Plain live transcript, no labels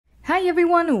Hi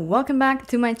everyone, welcome back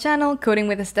to my channel Coding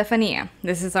with Estefania.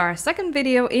 This is our second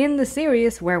video in the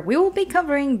series where we will be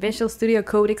covering Visual Studio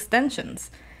Code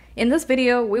extensions. In this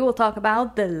video, we will talk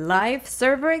about the Live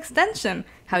Server extension,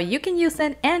 how you can use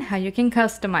it and how you can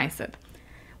customize it.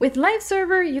 With Live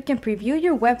Server, you can preview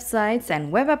your websites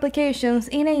and web applications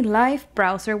in a live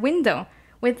browser window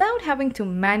without having to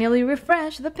manually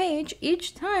refresh the page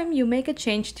each time you make a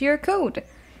change to your code.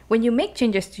 When you make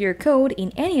changes to your code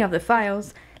in any of the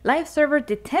files, Live Server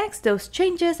detects those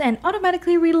changes and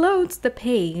automatically reloads the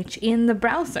page in the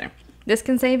browser. This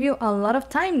can save you a lot of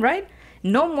time, right?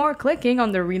 No more clicking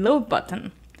on the reload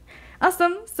button.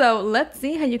 Awesome, so let's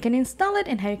see how you can install it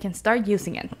and how you can start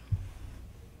using it.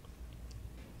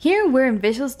 Here we're in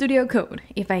Visual Studio Code.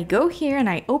 If I go here and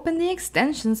I open the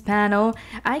extensions panel,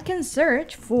 I can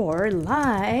search for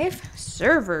Live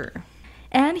Server.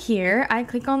 And here I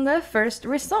click on the first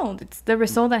result. It's the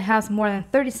result that has more than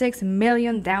 36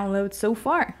 million downloads so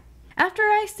far. After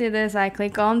I see this, I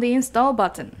click on the install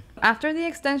button. After the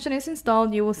extension is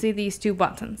installed, you will see these two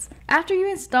buttons. After you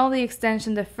install the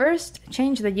extension, the first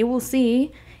change that you will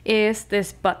see is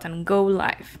this button, Go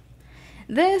Live.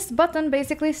 This button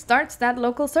basically starts that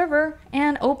local server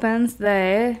and opens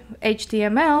the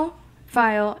HTML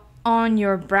file on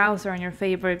your browser, on your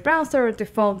favorite browser or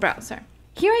default browser.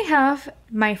 Here I have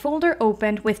my folder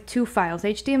opened with two files,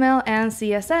 HTML and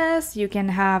CSS. You can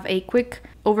have a quick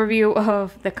overview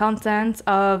of the contents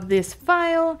of this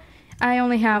file. I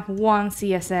only have one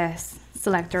CSS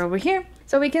selector over here,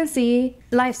 so we can see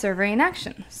Live Server in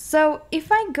action. So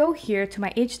if I go here to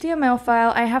my HTML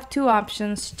file, I have two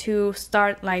options to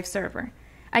start Live Server.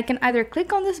 I can either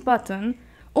click on this button,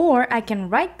 or I can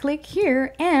right click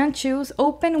here and choose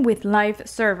Open with Live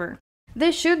Server.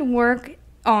 This should work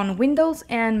on Windows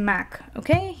and Mac.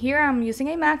 Okay, here I'm using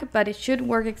a Mac, but it should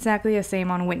work exactly the same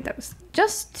on Windows.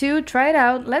 Just to try it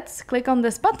out, let's click on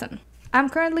this button. I'm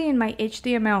currently in my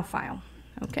HTML file.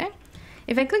 Okay,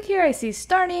 if I click here, I see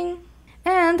starting,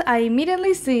 and I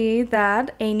immediately see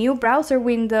that a new browser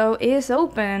window is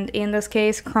opened, in this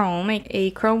case Chrome,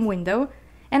 a Chrome window,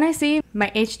 and I see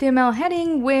my HTML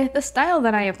heading with the style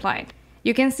that I applied.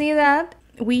 You can see that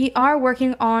we are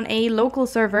working on a local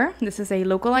server. This is a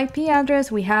local IP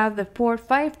address. We have the port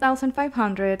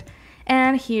 5500,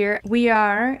 and here we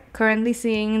are currently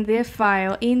seeing the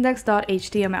file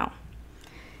index.html.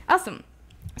 Awesome.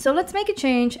 So let's make a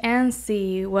change and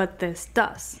see what this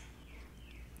does.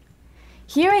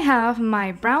 Here I have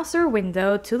my browser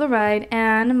window to the right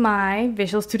and my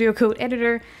Visual Studio Code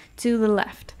editor to the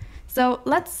left. So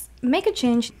let's make a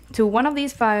change to one of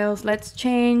these files. Let's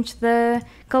change the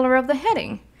color of the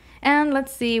heading and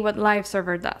let's see what Live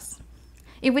Server does.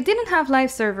 If we didn't have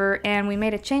Live Server and we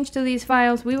made a change to these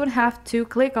files, we would have to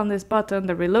click on this button,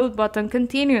 the reload button,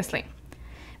 continuously.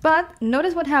 But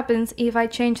notice what happens if I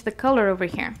change the color over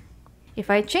here. If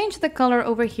I change the color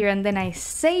over here and then I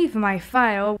save my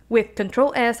file with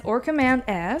Ctrl S or Command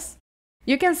S,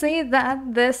 you can see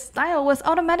that the style was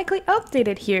automatically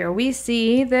updated here. We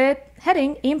see the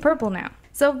heading in purple now.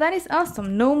 So that is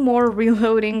awesome. No more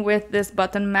reloading with this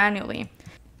button manually.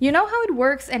 You know how it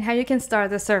works and how you can start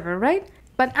the server, right?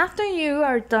 But after you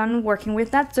are done working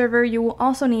with that server, you will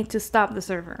also need to stop the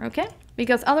server, okay?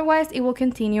 Because otherwise it will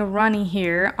continue running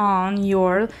here on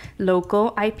your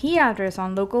local IP address,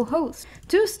 on localhost.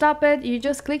 To stop it, you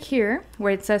just click here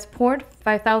where it says port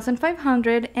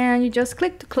 5500 and you just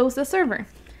click to close the server.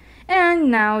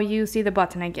 And now you see the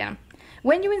button again.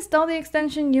 When you install the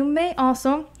extension, you may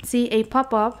also see a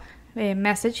pop-up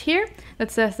message here that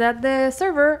says that the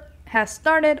server has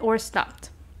started or stopped.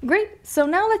 Great, so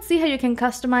now let's see how you can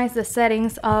customize the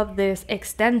settings of this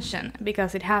extension,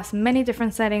 because it has many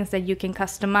different settings that you can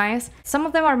customize. Some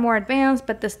of them are more advanced,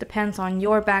 but this depends on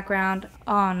your background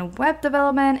on web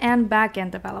development and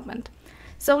backend development.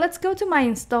 So let's go to my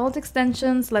installed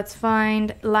extensions. Let's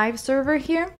find Live Server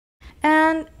here.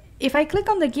 And if I click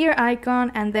on the gear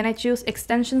icon and then I choose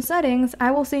extension settings,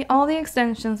 I will see all the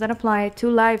extensions that apply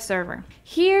to Live Server.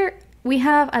 Here we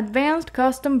have advanced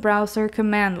custom browser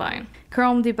command line.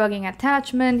 Chrome debugging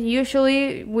attachment.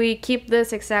 Usually we keep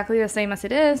this exactly the same as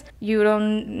it is. You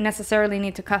don't necessarily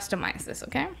need to customize this,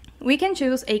 okay? We can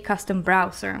choose a custom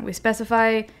browser. We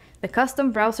specify the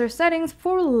custom browser settings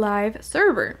for Live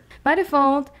Server. By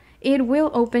default, it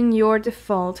will open your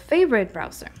default favorite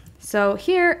browser. So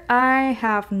here I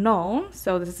have null,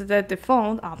 so this is the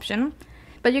default option.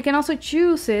 But you can also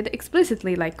choose it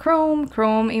explicitly, like Chrome,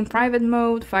 Chrome in private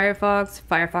mode, Firefox,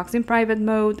 Firefox in private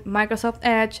mode, Microsoft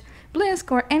Edge,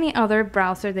 Blisk, or any other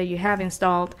browser that you have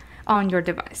installed on your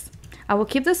device. I will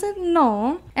keep this in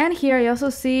null, and here I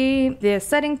also see the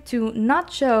setting to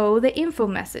not show the info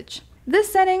message. This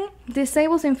setting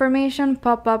disables information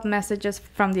pop-up messages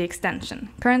from the extension.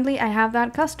 Currently, I have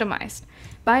that customized.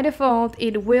 By default,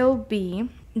 it will be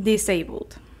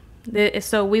disabled.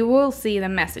 So we will see the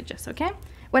messages, okay?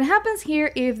 What happens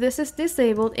here if this is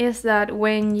disabled is that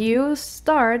when you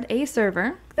start a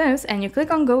server, and you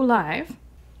click on go live,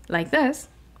 like this,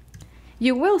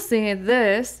 you will see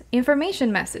this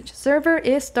information message. Server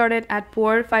is started at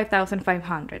port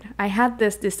 5500. I had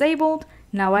this disabled,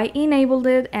 now I enabled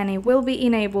it, and it will be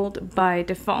enabled by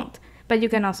default. But you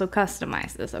can also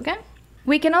customize this, okay?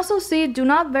 We can also see do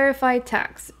not verify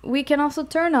tags. We can also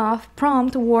turn off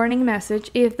prompt warning message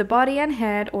if the body and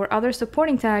head or other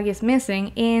supporting tag is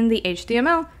missing in the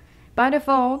HTML. By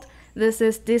default, this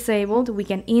is disabled. We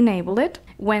can enable it.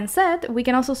 When set, we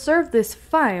can also serve this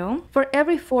file for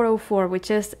every 404, which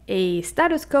is a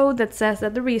status code that says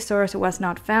that the resource was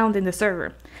not found in the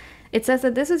server. It says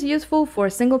that this is useful for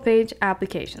single-page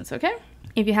applications, okay?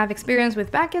 If you have experience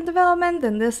with backend development,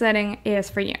 then this setting is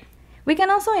for you. We can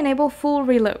also enable full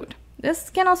reload. This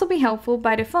can also be helpful.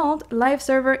 By default, Live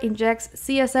Server injects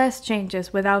CSS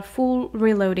changes without full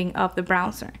reloading of the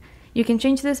browser. You can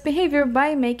change this behavior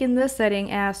by making this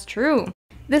setting as true.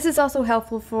 This is also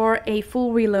helpful for a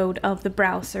full reload of the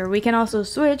browser. We can also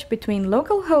switch between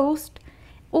localhost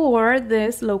or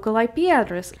this local IP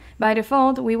address. By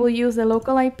default, we will use the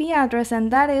local IP address,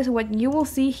 and that is what you will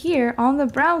see here on the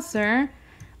browser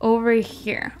over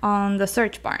here on the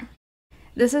search bar.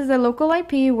 This is the local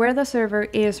IP where the server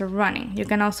is running. You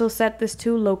can also set this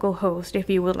to localhost if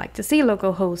you would like to see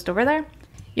localhost over there.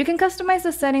 You can customize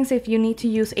the settings if you need to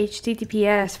use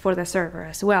HTTPS for the server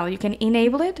as well. You can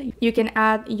enable it. You can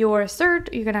add your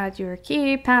cert, you can add your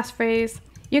key, passphrase.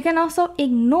 You can also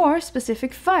ignore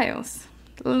specific files.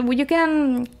 You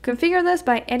can configure this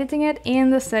by editing it in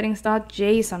the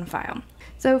settings.json file.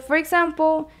 So for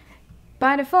example,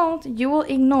 by default, you will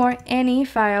ignore any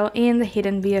file in the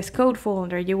hidden VS Code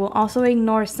folder. You will also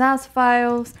ignore SAS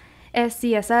files,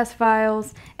 SCSS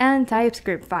files, and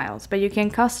TypeScript files, but you can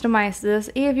customize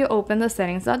this if you open the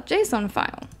settings.json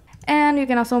file. And you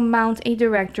can also mount a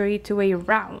directory to a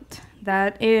route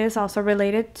that is also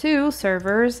related to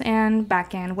servers and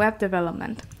backend web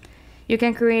development. You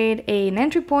can create an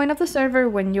entry point of the server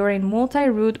when you're in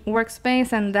multi-root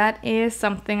workspace, and that is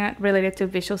something related to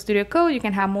Visual Studio Code. You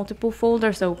can have multiple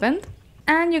folders opened.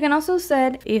 And you can also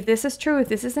set, if this is true, if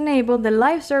this is enabled, the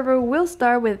live server will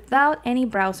start without any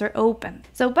browser open.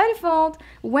 So by default,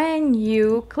 when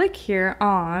you click here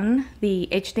on the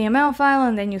HTML file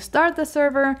and then you start the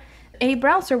server, a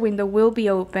browser window will be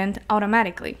opened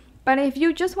automatically. But if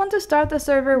you just want to start the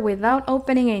server without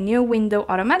opening a new window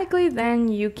automatically, then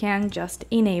you can just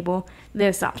enable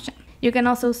this option. You can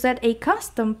also set a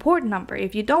custom port number.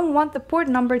 If you don't want the port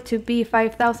number to be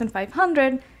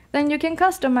 5500, then you can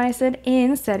customize it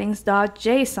in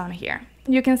settings.json here.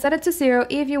 You can set it to 0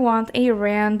 if you want a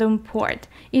random port.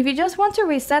 If you just want to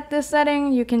reset this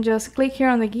setting, you can just click here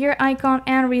on the gear icon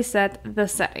and reset the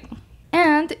setting.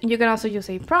 And you can also use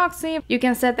a proxy. You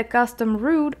can set the custom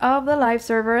root of the live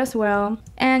server as well.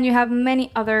 And you have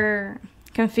many other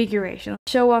configurations.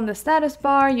 Show on the status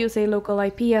bar, use a local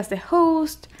IP as the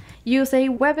host, use a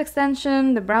web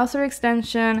extension, the browser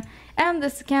extension, and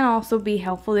this can also be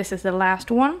helpful. This is the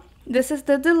last one. This is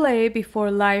the delay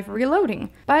before live reloading.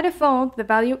 By default, the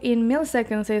value in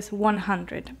milliseconds is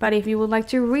 100, but if you would like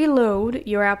to reload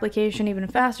your application even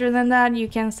faster than that, you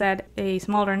can set a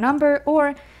smaller number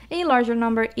or a larger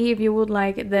number if you would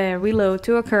like the reload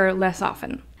to occur less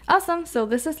often. Awesome, so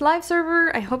this is Live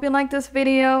Server. I hope you liked this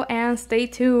video and stay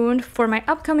tuned for my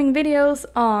upcoming videos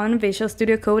on Visual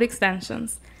Studio Code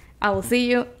extensions. I will see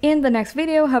you in the next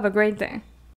video. Have a great day.